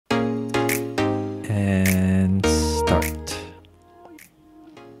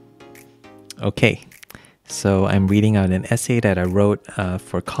Okay, so I'm reading out an essay that I wrote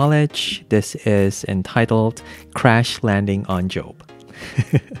for college. This is entitled Crash Landing on Job.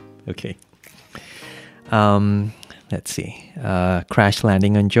 Okay. Let's see. Crash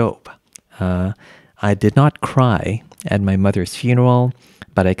Landing on Job. I did not cry at my mother's funeral,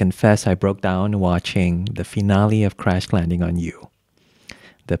 but I confess I broke down watching the finale of Crash Landing on You.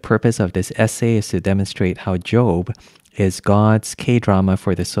 The purpose of this essay is to demonstrate how Job is God's K-drama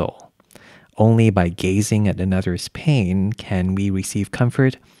for the soul. Only by gazing at another's pain can we receive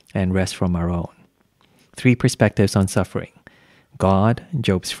comfort and rest from our own. 3 perspectives on suffering: God,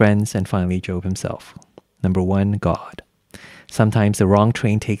 Job's friends, and finally Job himself. Number 1, God. Sometimes the wrong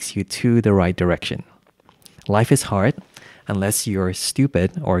train takes you to the right direction. Life is hard unless you're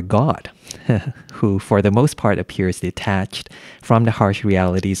stupid or God, who for the most part appears detached from the harsh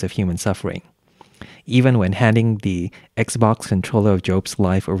realities of human suffering. Even when handing the Xbox controller of Job's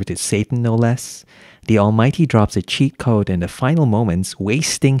life over to Satan, no less, the Almighty drops a cheat code in the final moments,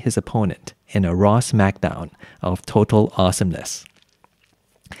 wasting his opponent in a raw smackdown of total awesomeness.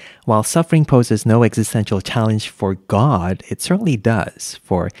 While suffering poses no existential challenge for God, it certainly does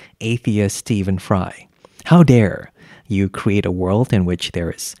for atheist Stephen Fry. How dare you create a world in which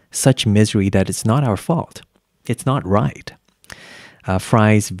there is such misery that it's not our fault? It's not right.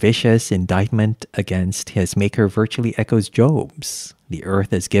 Fry's vicious indictment against his maker virtually echoes Job's. The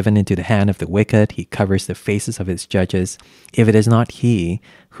earth is given into the hand of the wicked. He covers the faces of his judges. If it is not he,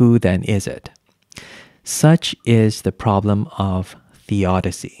 who then is it? Such is the problem of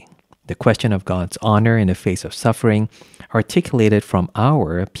theodicy, the question of God's honor in the face of suffering, articulated from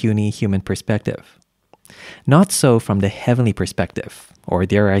our puny human perspective. Not so from the heavenly perspective, or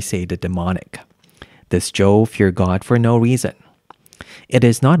dare I say the demonic. Does Job fear God for no reason? It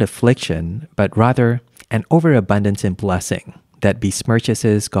is not affliction, but rather an overabundance in blessing that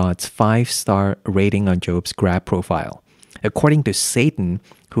besmirches God's 5-star rating on Job's Grab profile. According to Satan,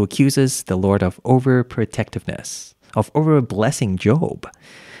 who accuses the Lord of overprotectiveness, of over-blessing Job,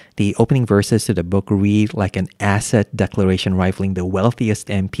 the opening verses to the book read like an asset declaration rivaling the wealthiest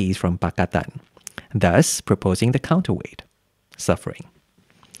MPs from Pakatan, thus proposing the counterweight: suffering.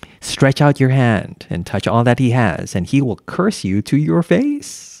 Stretch out your hand and touch all that he has, and he will curse you to your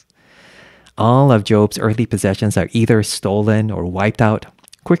face. All of Job's earthly possessions are either stolen or wiped out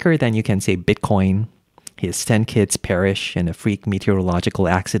quicker than you can say Bitcoin. His 10 kids perish in a freak meteorological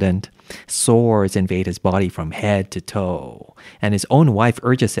accident. Sores invade his body from head to toe, and his own wife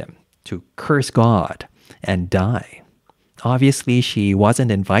urges him to curse God and die. Obviously, she wasn't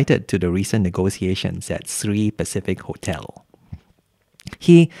invited to the recent negotiations at Sri Pacific Hotel.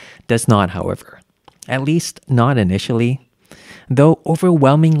 He does not, however, at least not initially. Though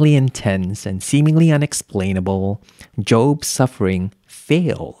overwhelmingly intense and seemingly unexplainable, Job's suffering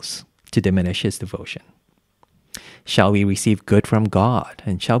fails to diminish his devotion. Shall we receive good from God,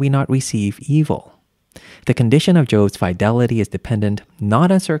 and shall we not receive evil? The condition of Job's fidelity is dependent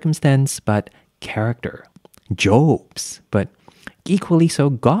not on circumstance, but character. Job's, but equally so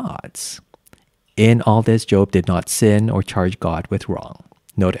God's. In all this, Job did not sin or charge God with wrong.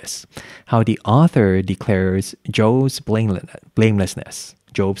 Notice how the author declares Job's blamelessness.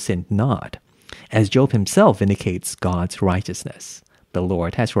 Job sinned not, as Job himself indicates God's righteousness. The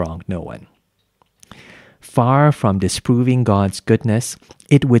Lord has wronged no one. Far from disproving God's goodness,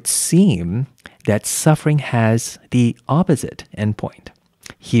 it would seem that suffering has the opposite endpoint.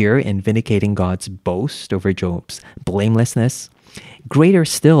 Here, in vindicating God's boast over Job's blamelessness, greater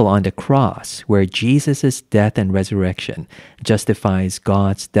still on the cross, where Jesus' death and resurrection justifies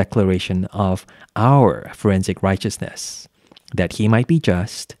God's declaration of our forensic righteousness, that he might be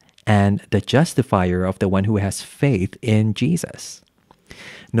just and the justifier of the one who has faith in Jesus.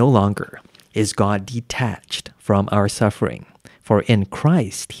 No longer is God detached from our suffering, for in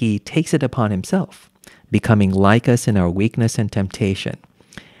Christ he takes it upon himself, becoming like us in our weakness and temptation.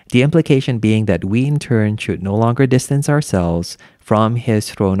 The implication being that we in turn should no longer distance ourselves from his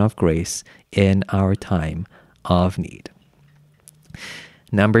throne of grace in our time of need.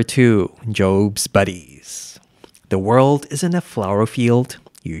 Number 2, Job's buddies. The world isn't a flower field.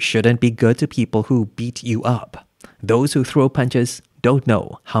 You shouldn't be good to people who beat you up. Those who throw punches don't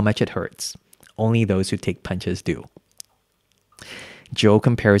know how much it hurts. Only those who take punches do. Job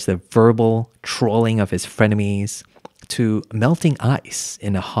compares the verbal trolling of his frenemies to melting ice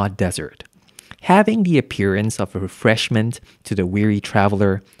in a hot desert, having the appearance of a refreshment to the weary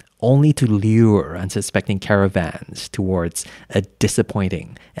traveler, only to lure unsuspecting caravans towards a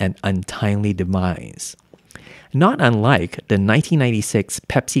disappointing and untimely demise. Not unlike the 1996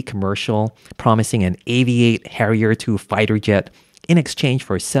 Pepsi commercial promising an Aviate Harrier II fighter jet in exchange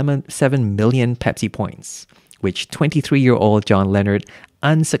for 7 million Pepsi points, which 23-year-old John Leonard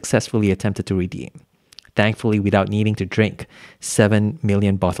unsuccessfully attempted to redeem, thankfully without needing to drink 7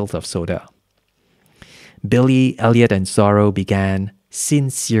 million bottles of soda. Billy, Elliot, and Zorro began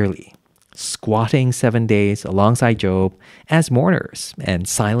sincerely, squatting 7 days alongside Job as mourners and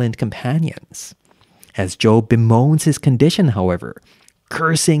silent companions. As Job bemoans his condition, however,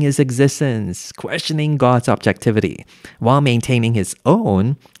 cursing his existence, questioning God's objectivity, while maintaining his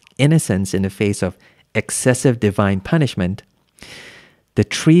own innocence in the face of excessive divine punishment, the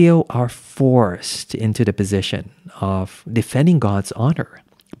trio are forced into the position of defending God's honor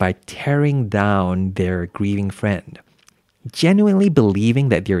by tearing down their grieving friend, genuinely believing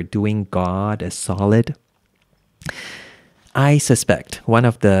that they're doing God a solid. I suspect one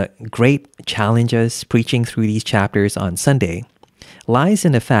of the great challenges preaching through these chapters on Sunday lies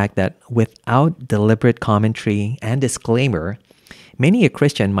in the fact that without deliberate commentary and disclaimer, many a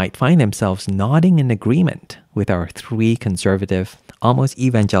Christian might find themselves nodding in agreement with our three conservative, almost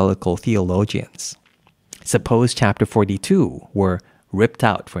evangelical theologians. Suppose chapter 42 were ripped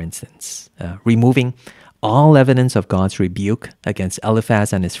out, for instance, removing all evidence of God's rebuke against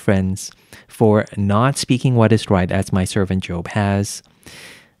Eliphaz and his friends for not speaking what is right as my servant Job has.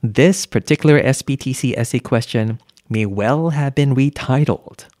 This particular SBTC essay question may well have been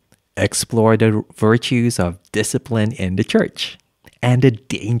retitled, Explore the Virtues of Discipline in the Church and the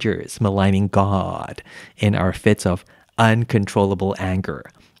Dangers Maligning God in Our Fits of Uncontrollable Anger,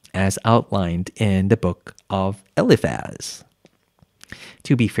 as outlined in the book of Eliphaz.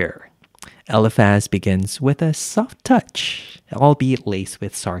 To be fair, Eliphaz begins with a soft touch, albeit laced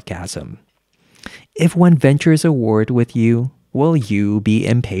with sarcasm. If one ventures a word with you, will you be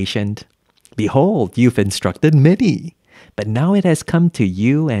impatient? Behold, you've instructed many, but now it has come to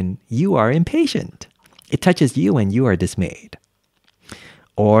you and you are impatient. It touches you and you are dismayed.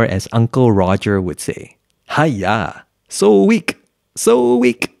 Or as Uncle Roger would say, Hiya, so weak, so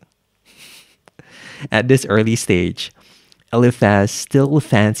weak. At this early stage, Eliphaz still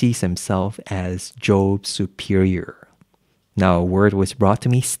fancies himself as Job's superior. Now a word was brought to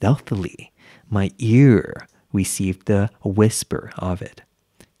me stealthily. My ear received the whisper of it.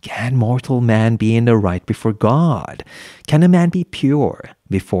 Can mortal man be in the right before God? Can a man be pure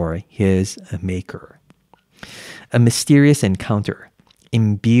before his Maker? A mysterious encounter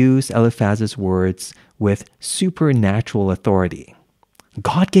imbues Eliphaz's words with supernatural authority.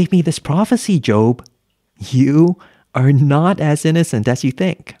 God gave me this prophecy, Job. You are not as innocent as you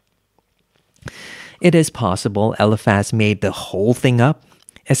think. It is possible Eliphaz made the whole thing up,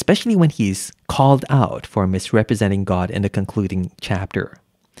 especially when he's called out for misrepresenting God in the concluding chapter.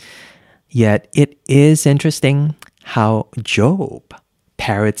 Yet it is interesting how Job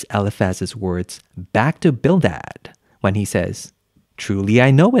parrots Eliphaz's words back to Bildad when he says, Truly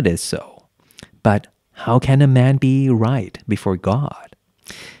I know it is so, but how can a man be right before God?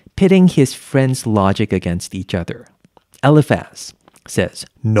 Pitting his friends' logic against each other, Eliphaz says,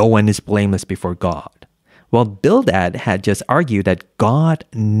 no one is blameless before God, while Bildad had just argued that God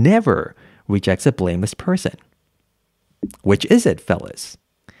never rejects a blameless person. Which is it, fellas?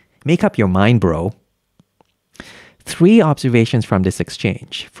 Make up your mind, bro. 3 observations from this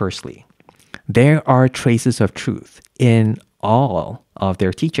exchange. Firstly, there are traces of truth in all of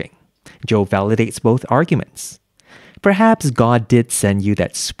their teaching. Job validates both arguments. Perhaps God did send you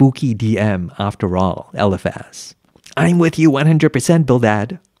that spooky DM after all, Eliphaz. I'm with you 100%,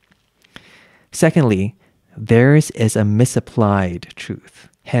 Bildad. Secondly, theirs is a misapplied truth,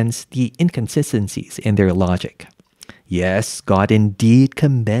 hence the inconsistencies in their logic. Yes, God indeed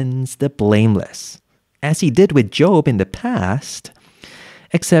commends the blameless, as he did with Job in the past,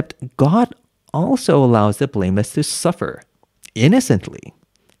 except God also allows the blameless to suffer innocently,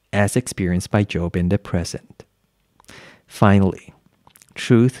 as experienced by Job in the present. Finally,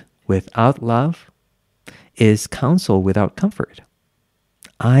 truth without love is counsel without comfort.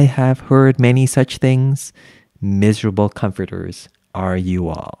 I have heard many such things. Miserable comforters are you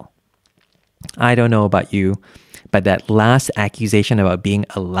all. I don't know about you, but that last accusation about being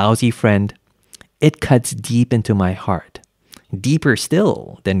a lousy friend, it cuts deep into my heart. Deeper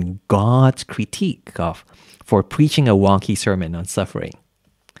still than God's critique for preaching a wonky sermon on suffering.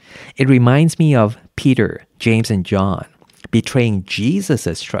 It reminds me of Peter, James, and John betraying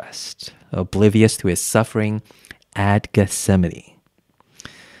Jesus' trust, oblivious to his suffering at Gethsemane.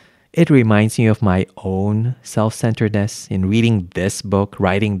 It reminds me of my own self-centeredness in reading this book,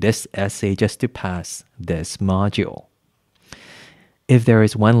 writing this essay just to pass this module. If there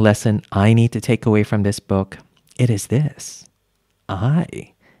is one lesson I need to take away from this book, it is this.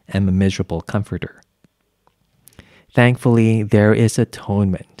 I am a miserable comforter. Thankfully, there is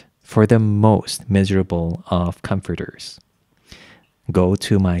atonement for the most miserable of comforters. Go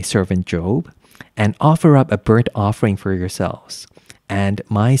to my servant Job and offer up a burnt offering for yourselves, and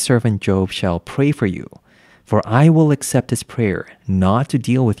my servant Job shall pray for you, for I will accept his prayer not to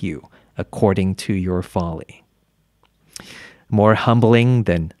deal with you according to your folly. More humbling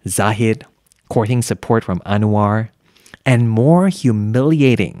than Zahid courting support from Anwar, and more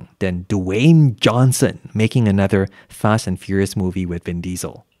humiliating than Dwayne Johnson making another Fast and Furious movie with Vin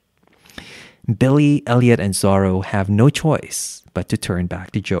Diesel. Billy, Elliot, and Zorro have no choice but to turn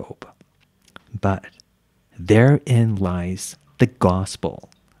back to Job. But therein lies the gospel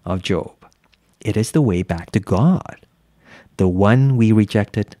of Job. It is the way back to God. The one we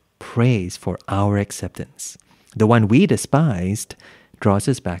rejected prays for our acceptance. The one we despised draws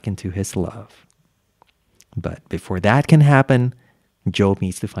us back into his love. But before that can happen, Job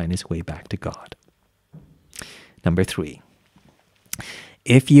needs to find his way back to God. Number 3.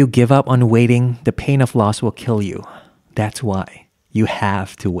 If you give up on waiting, the pain of loss will kill you. That's why you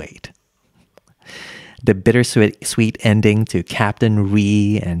have to wait. The bittersweet ending to Captain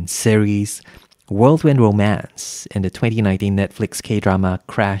Ri and Ceri's whirlwind romance in the 2019 Netflix K-drama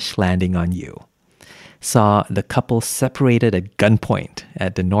Crash Landing on You saw the couple separated at gunpoint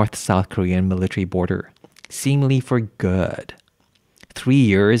at the North-South Korean military border, seemingly for good. 3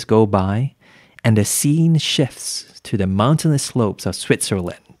 years go by, and the scene shifts to the mountainous slopes of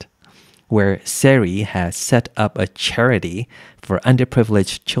Switzerland, where Ceri has set up a charity for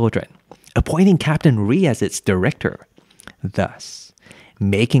underprivileged children, appointing Captain Ri as its director, thus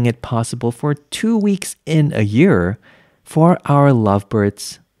making it possible for 2 weeks in a year for our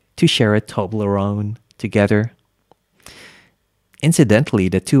lovebirds to share a Toblerone together. Incidentally,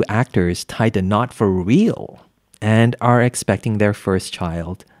 the two actors tied the knot for real and are expecting their first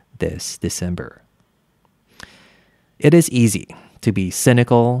child this December. It is easy to be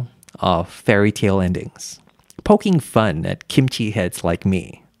cynical of fairy tale endings, poking fun at kimchi heads like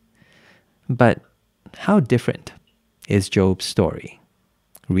me. But how different is Job's story,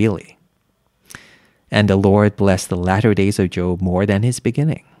 really? And the Lord blessed the latter days of Job more than his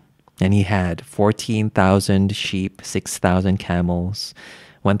beginning. And he had 14,000 sheep, 6,000 camels,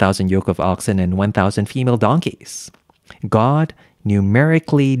 1,000 yoke of oxen, and 1,000 female donkeys. God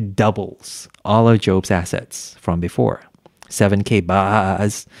numerically doubles all of Job's assets from before. 7K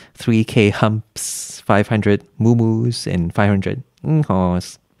baas, 3K humps, 500 mumus, and 500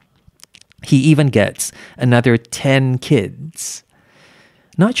 nhos. He even gets another 10 kids.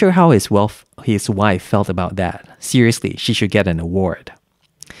 Not sure how his wife felt about that. Seriously, she should get an award.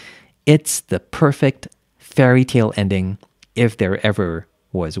 It's the perfect fairy tale ending if there ever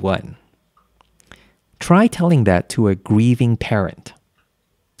was one. Try telling that to a grieving parent,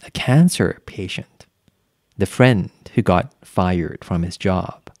 a cancer patient, the friend who got fired from his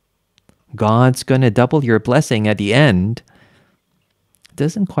job. God's gonna double your blessing at the end.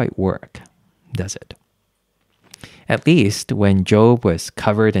 Doesn't quite work, does it? At least when Job was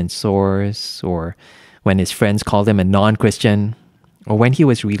covered in sores, or when his friends called him a non-Christian, or when he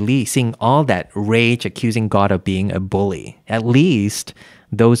was releasing all that rage accusing God of being a bully, at least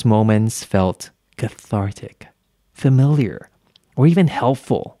those moments felt cathartic, familiar, or even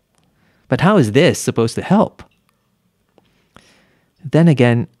helpful. But how is this supposed to help? Then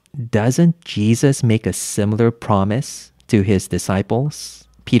again, doesn't Jesus make a similar promise to his disciples?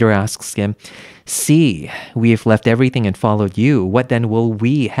 Peter asks him, "See, we have left everything and followed you. What then will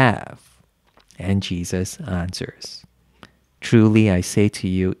we have?" And Jesus answers, "Truly I say to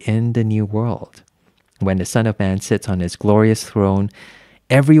you, in the new world, when the Son of Man sits on his glorious throne,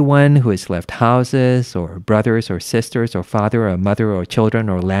 everyone who has left houses or brothers or sisters or father or mother or children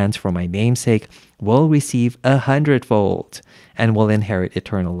or lands for my name's sake will receive 100-fold and will inherit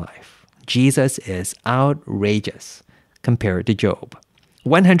eternal life." Jesus is outrageous compared to Job.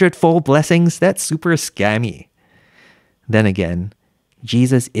 100-fold blessings? That's super scammy. Then again,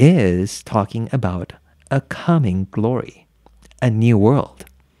 Jesus is talking about a coming glory, a new world,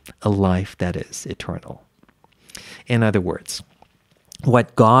 a life that is eternal. In other words,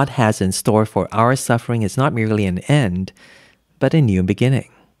 what God has in store for our suffering is not merely an end, but a new beginning.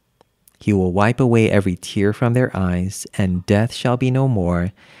 He will wipe away every tear from their eyes, and death shall be no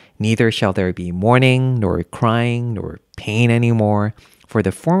more. Neither shall there be mourning, nor crying, nor pain anymore, for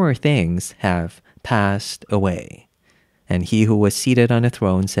the former things have passed away. And he who was seated on the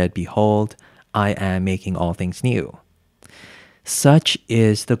throne said, "Behold, I am making all things new." Such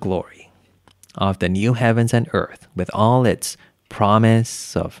is the glory of the new heavens and earth, with all its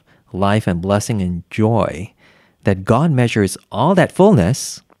promise of life and blessing and joy, that God measures all that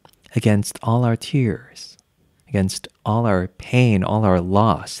fullness against all our tears. against all our pain, all our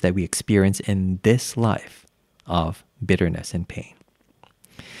loss that we experience in this life of bitterness and pain.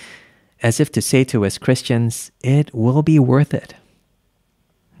 As if to say to us Christians, it will be worth it.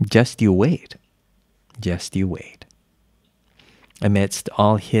 Just you wait. Just you wait. Amidst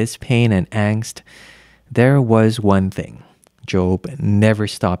all his pain and angst, there was one thing Job never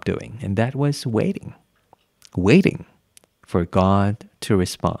stopped doing, and that was waiting. Waiting for God to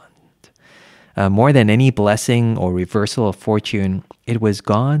respond. More than any blessing or reversal of fortune, it was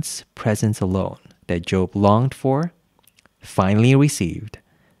God's presence alone that Job longed for, finally received,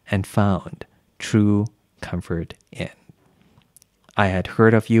 and found true comfort in. I had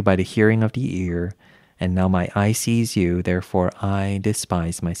heard of you by the hearing of the ear, and now my eye sees you, therefore I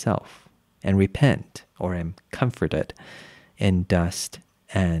despise myself, and repent, or am comforted, in dust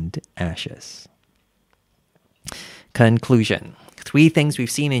and ashes. Conclusion. 3 things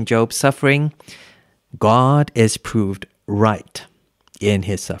we've seen in Job's suffering. God is proved right in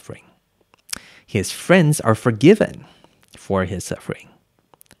his suffering. His friends are forgiven for his suffering.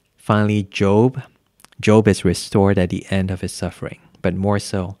 Finally, Job is restored at the end of his suffering, but more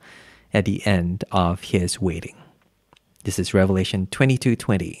so at the end of his waiting. This is Revelation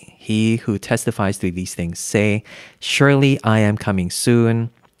 22:20. He who testifies to these things say, surely I am coming soon.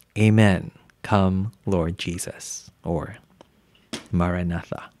 Amen. Come, Lord Jesus. Or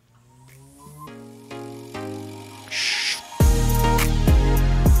Maranatha.